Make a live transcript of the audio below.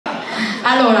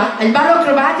Allora, il ballo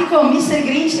acrobatico Mr.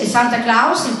 Grinch e Santa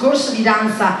Claus, il corso di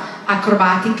danza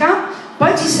acrobatica,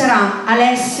 poi ci sarà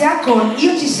Alessia con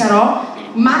Io ci sarò,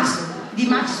 Max di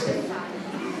Max.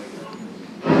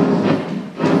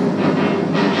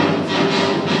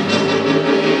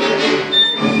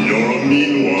 You're a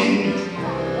mean one,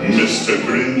 Mr.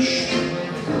 Grinch.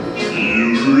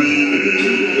 You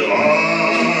really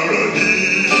are a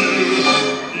heel.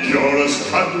 You're as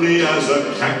cuddly as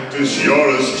a cactus,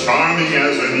 you're as charming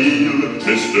as an eel,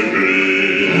 Mr.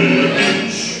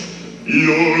 Grinch.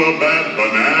 You're a bad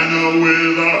banana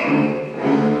with a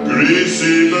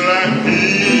greasy black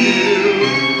peel.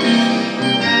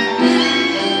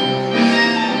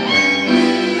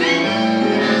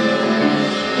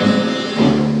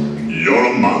 You're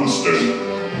a monster,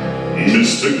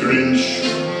 Mr. Grinch.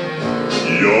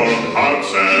 Your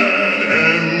heart's an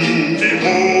empty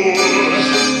hole.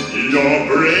 Your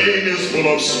brain is full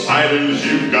of spiders.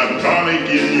 You've got garlic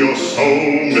in your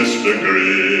soul, Mr.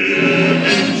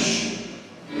 Grinch.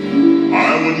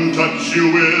 I wouldn't touch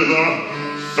you with a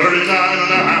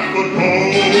 39.5-foot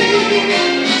pole.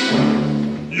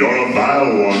 You're a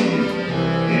vile one,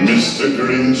 Mr.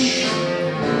 Grinch.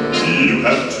 You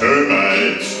have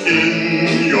termites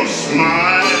in your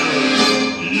smile.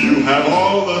 You have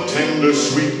all the tender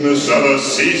sweetness of a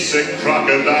seasick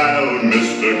crocodile,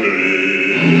 Mr.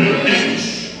 Grinch.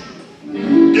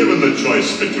 Given the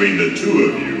choice between the two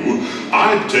of you,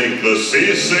 I'd take the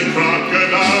seasick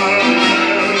crocodile.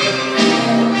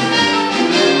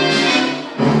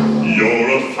 You're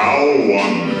a foul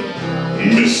one,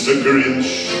 Mr.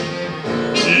 Grinch.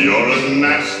 You're a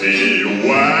nasty,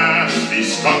 wasty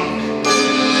skunk.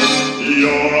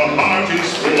 Your heart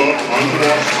is full of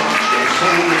unwashed socks. Your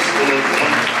soul is full of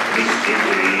funk, Mr.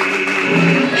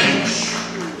 Grinch.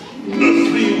 The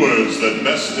three words that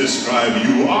best describe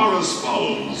you are as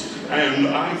follows, and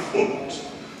I quote: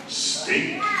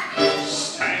 stink,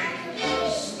 stank,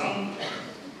 stunk.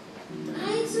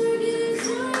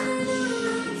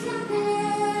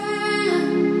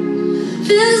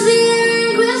 Fills the air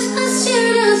and Christmas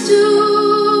cheer does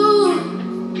too.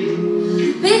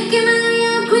 Making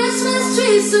my Christmas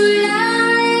tree so light.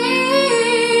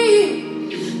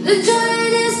 The joy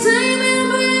this time it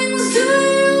brings to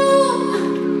you.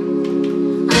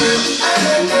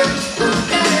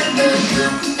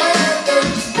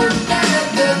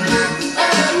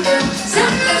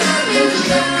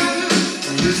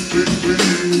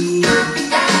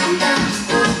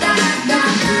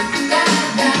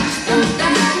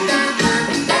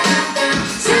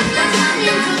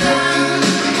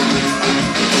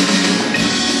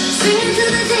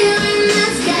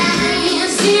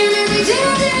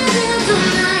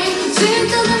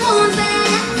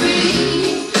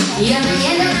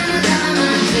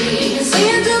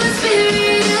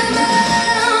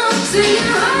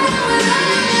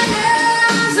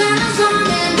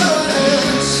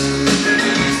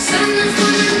 Santa's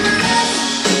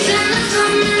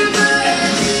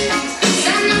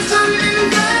coming to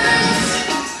town.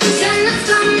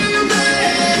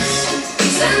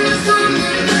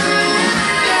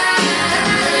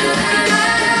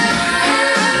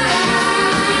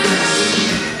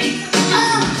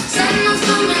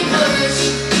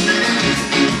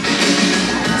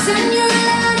 Send your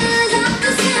letters up to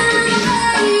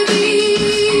Santa.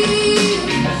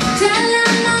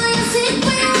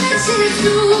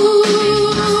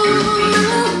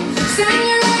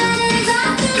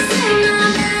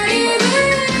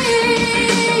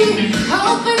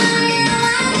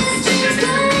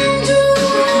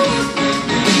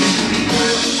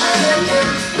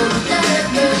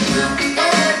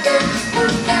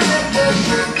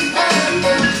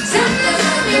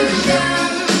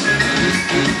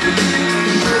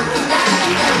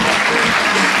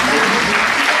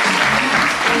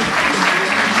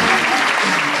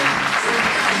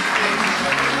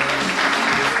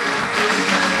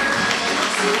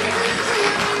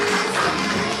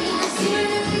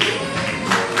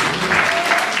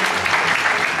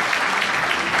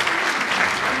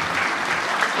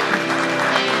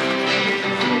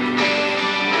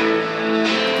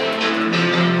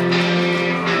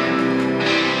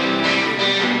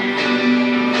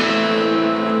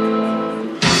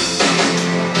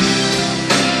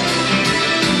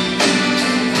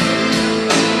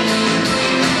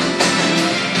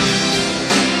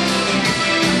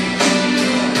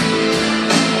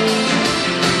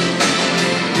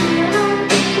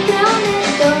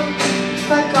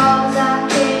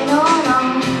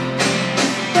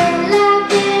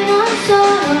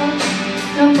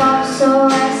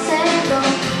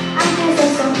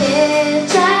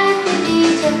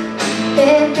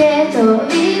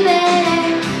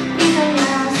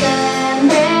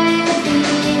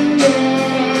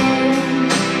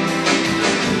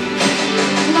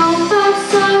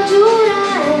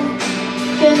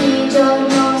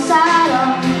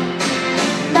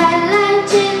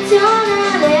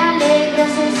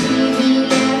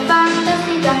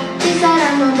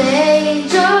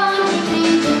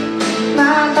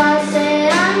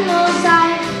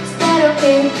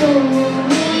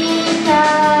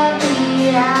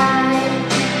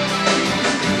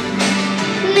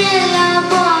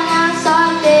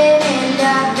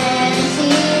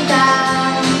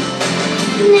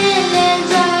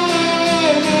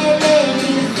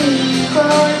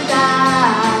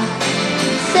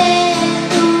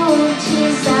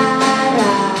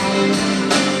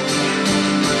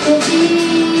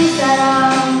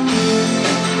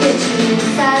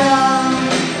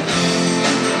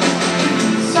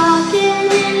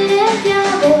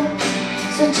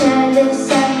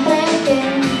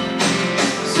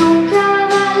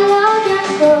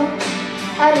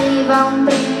 arriva un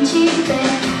principe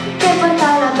che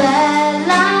porta la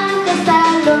bella al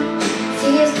castello,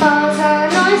 si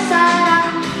sposano e sarà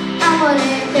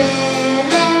amore per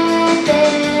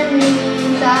l'eternità.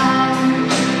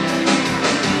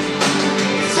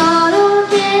 Solo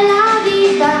che la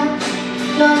vita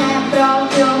non è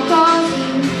proprio così,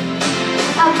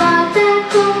 a volte è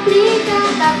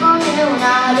complicata come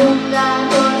una lunga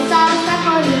corsa a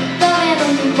ostacoli dove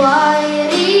non ti puoi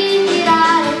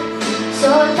ritirare,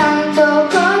 soltanto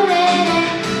correre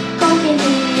con chi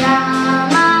ti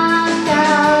ama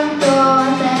accanto a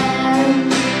te.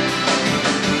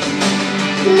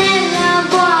 Nella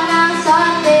buona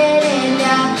sorte delle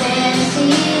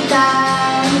avversità,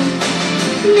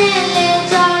 nelle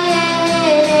gioie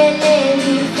e nelle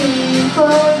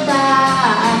difficoltà,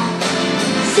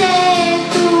 se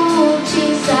tu ci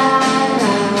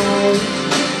sarai,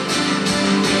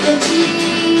 io ci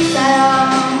sarò,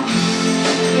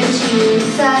 io ci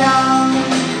sarò.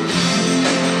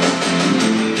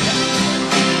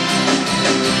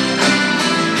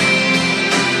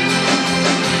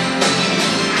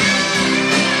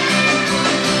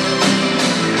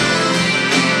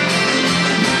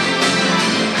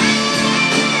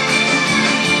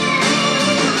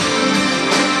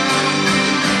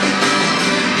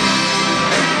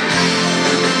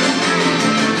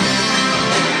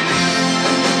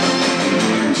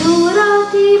 Giuro,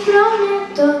 ti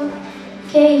prometto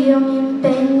che io mi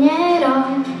impegnerò,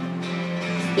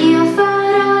 io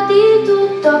farò di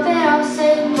tutto, però se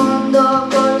il mondo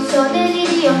col suo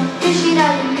delirio riuscirà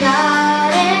ad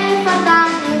entrare fa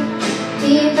danni,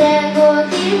 ti prego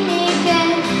dimmi che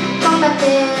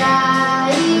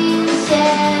combatterai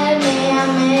insieme a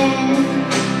me.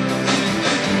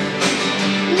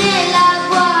 Nella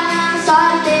buona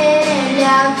sorte e nelle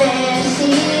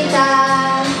avversità,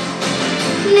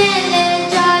 nelle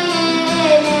gioie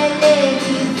e nelle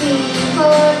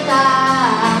difficoltà,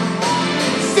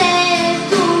 se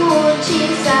tu ci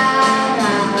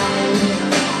sarai,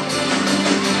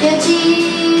 io ci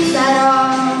sarò,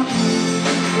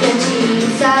 io ci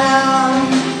sarò.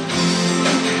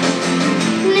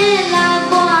 Nella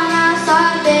buona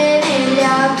sorte e nelle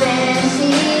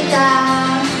avversità,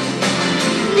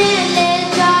 nelle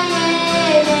gioie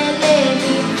e nelle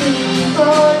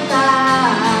difficoltà,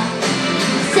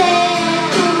 se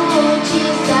tu ci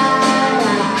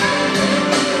sarai,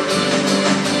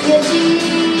 io ci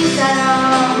sarò,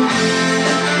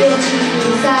 io ci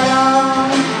sarò,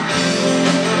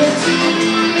 io ci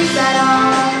sarò,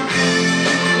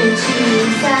 io ci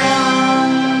sarò.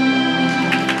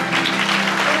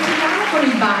 Continuiamo con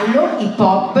il ballo hip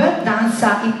hop,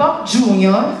 danza hip hop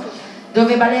junior,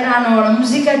 dove balleranno la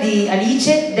musica di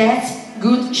Alice, That's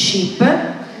Good Ship.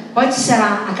 Poi ci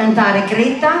sarà a cantare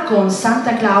Greta con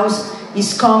Santa Claus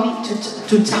is Coming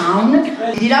to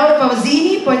Town di Laura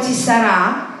Pausini. Poi ci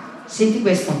sarà, senti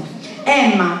questo,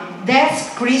 Emma,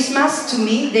 That's Christmas to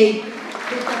Me dei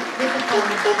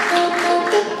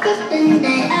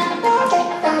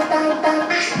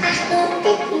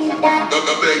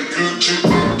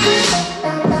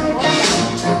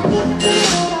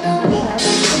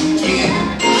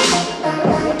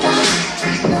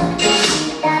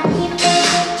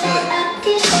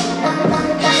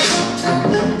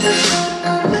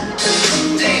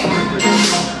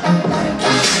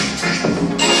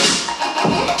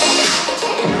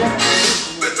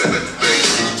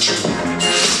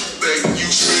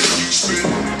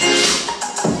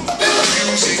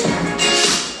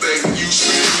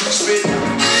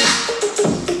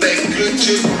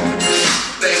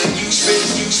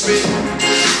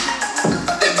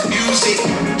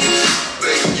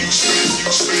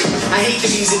I hate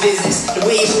the music business, the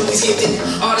way it's always gifted.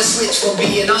 Artists switch from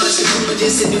being honest to proving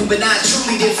just a new, but not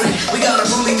truly different. We got our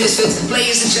ruling misfits,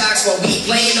 players and jocks while we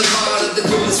playing the part of the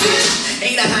coolest bitch.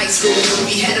 Ain't a high school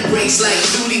movie, had a breaks like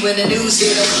duty when the news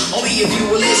hit them. Only if you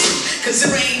will listen, cause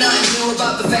there ain't nothing new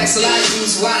about the facts of life.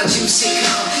 Why don't you sit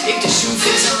calm? If the shoe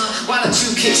fits on, why don't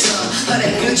you kick some? Of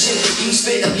that good shit that you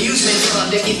spit amusement from.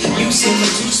 They get music for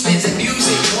two spins and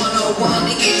music 101.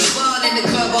 It gets fun in the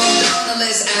club all done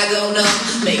unless I go numb.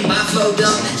 Make my flow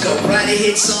dumb, go write a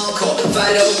hit song called The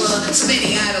Fight Over. So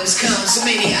many idols come, so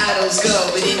many idols go,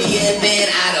 but in the end, man,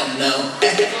 I don't know.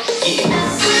 Yeah.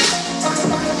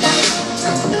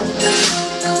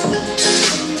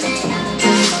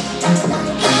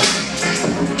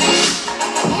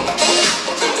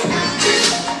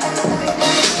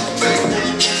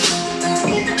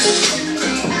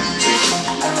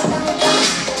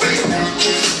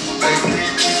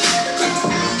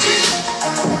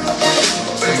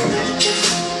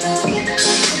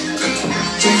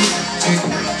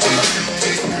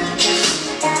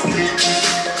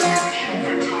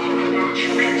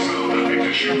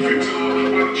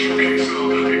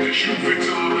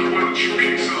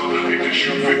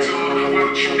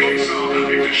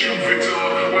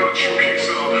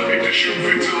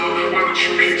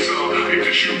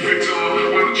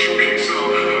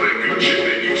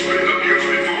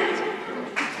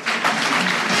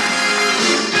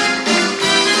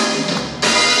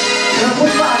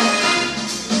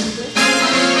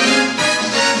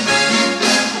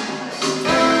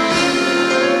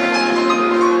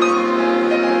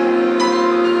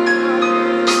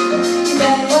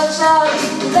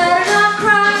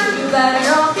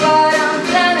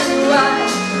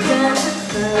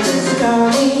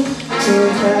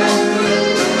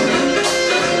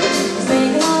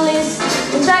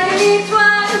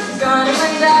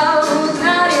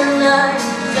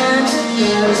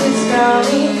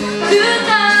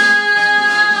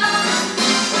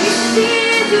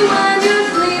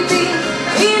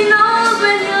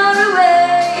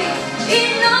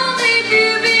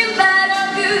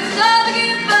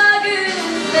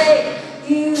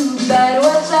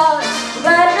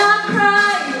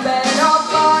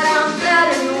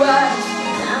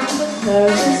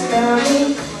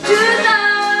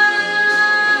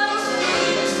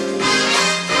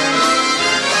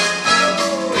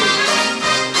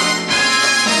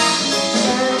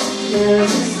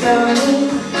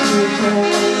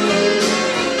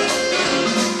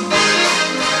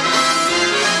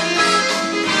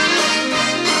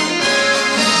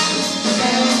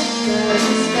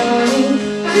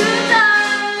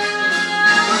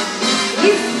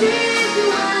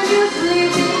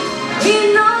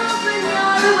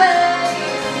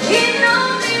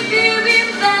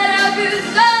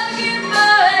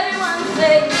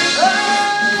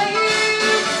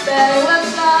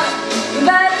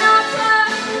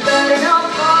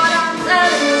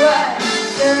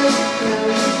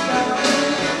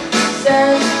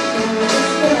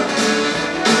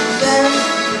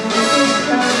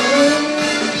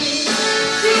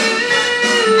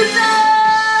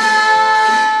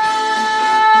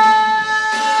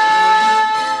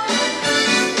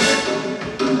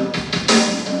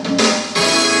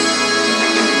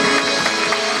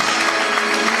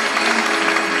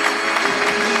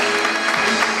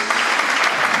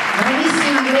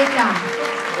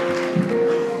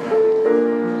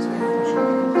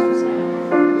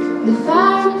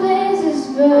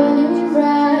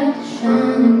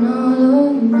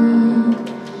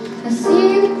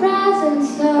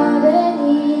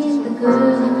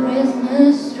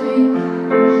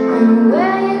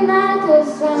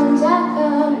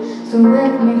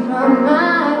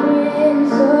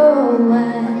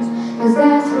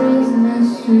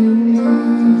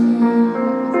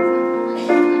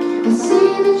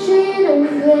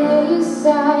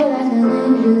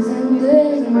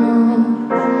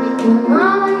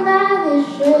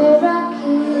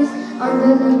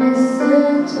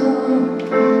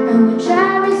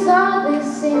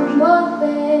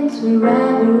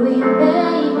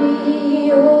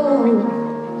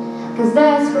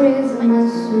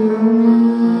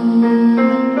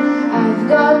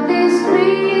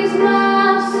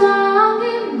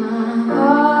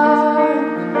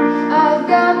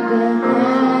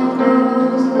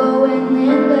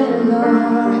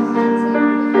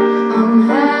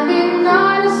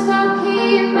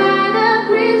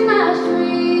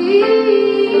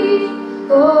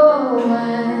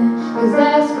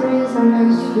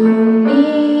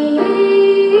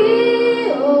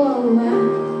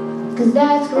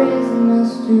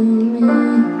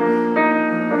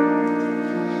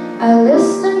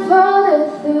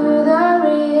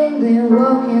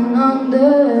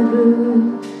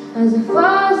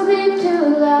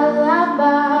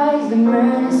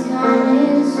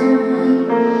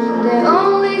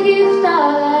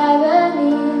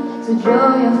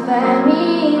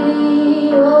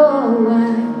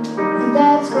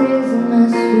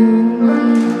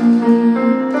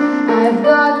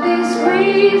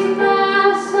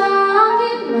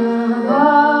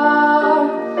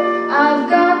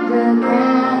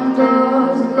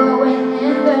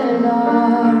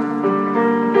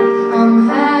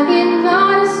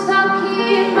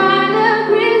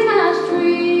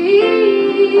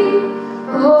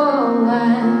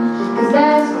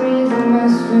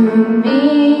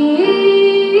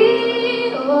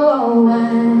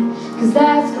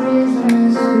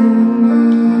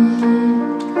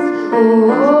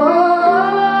 Oh